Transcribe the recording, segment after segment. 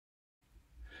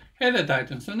Hey there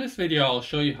Titans, in this video I'll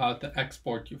show you how to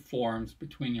export your forms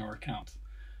between your accounts.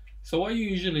 So what you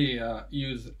usually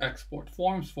use export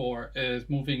forms for is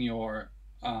moving your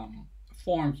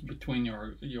forms between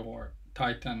your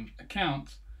Titan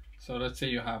accounts. So let's say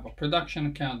you have a production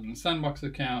account and a sandbox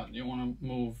account, you want to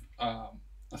move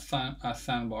a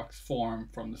sandbox form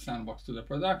from the sandbox to the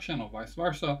production or vice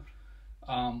versa.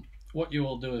 What you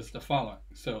will do is the following.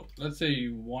 So let's say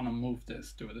you want to move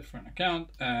this to a different account,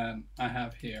 and I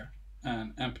have here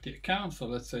an empty account. So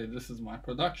let's say this is my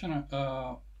production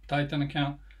Titan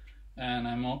account, and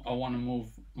I want to move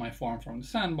my form from the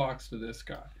sandbox to this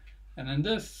guy. And in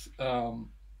this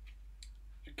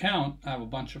account I have a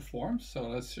bunch of forms, so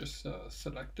let's just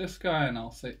select this guy and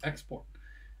I'll say export.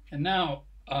 And now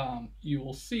you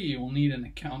will see you will need an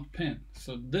account pin.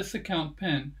 So this account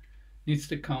pin needs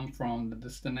to come from the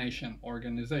destination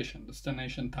organization,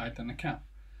 destination Titan account.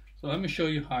 So let me show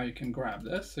you how you can grab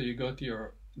this. So you go to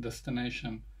your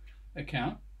destination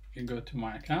account, you go to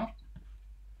my account,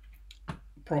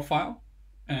 profile,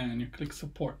 and you click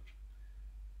support.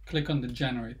 Click on the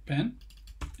generate pin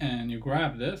and you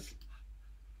grab this,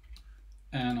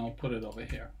 and I'll put it over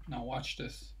here. Now watch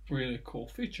this really cool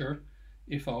feature.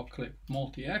 If I'll click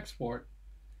multi-export,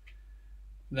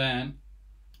 then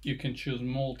you can choose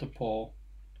multiple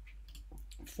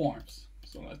forms.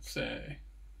 So let's say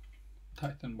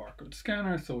Titan barcode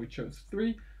scanner, so we chose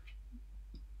 3.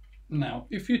 Now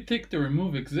if you tick the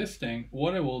remove existing,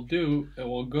 what it will do, it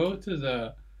will go to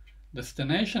the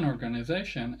destination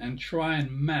organization and try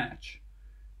and match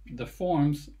the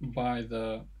forms by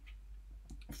the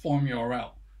form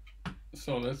URL.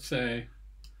 So let's say,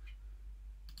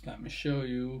 let me show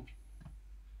you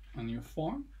a new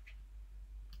form.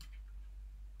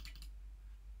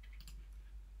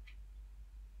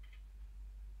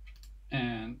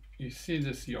 And you see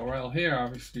this URL here.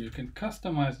 Obviously you can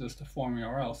customize this to form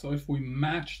URL. So if we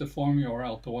match the form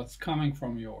URL to what's coming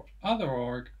from your other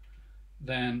org,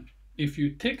 then if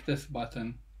you tick this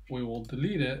button, we will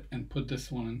delete it and put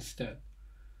this one instead.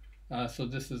 So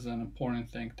this is an important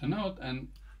thing to note. And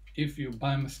if you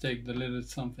by mistake deleted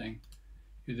something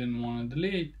you didn't want to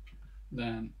delete,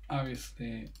 then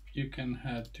obviously you can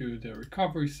head to the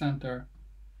recovery center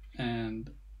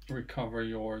and recover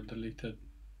your deleted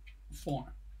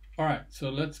form. Alright, so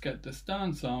let's get this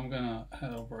done. So I'm gonna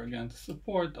head over again to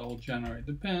support. I'll generate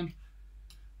the pin,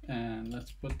 and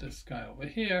let's put this guy over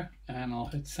here, and I'll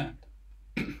hit send.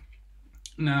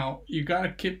 Now you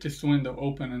gotta keep this window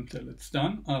open until it's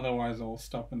done, otherwise it will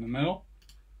stop in the middle.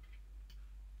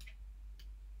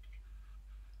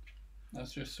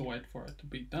 Let's just wait for it to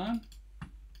be done,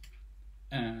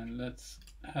 and let's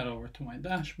head over to my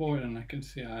dashboard, and I can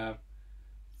see I have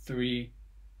 3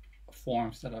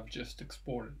 forms that I've just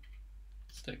exported.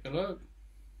 Let's take a look,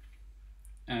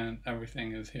 and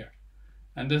everything is here,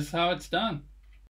 and this is how it's done.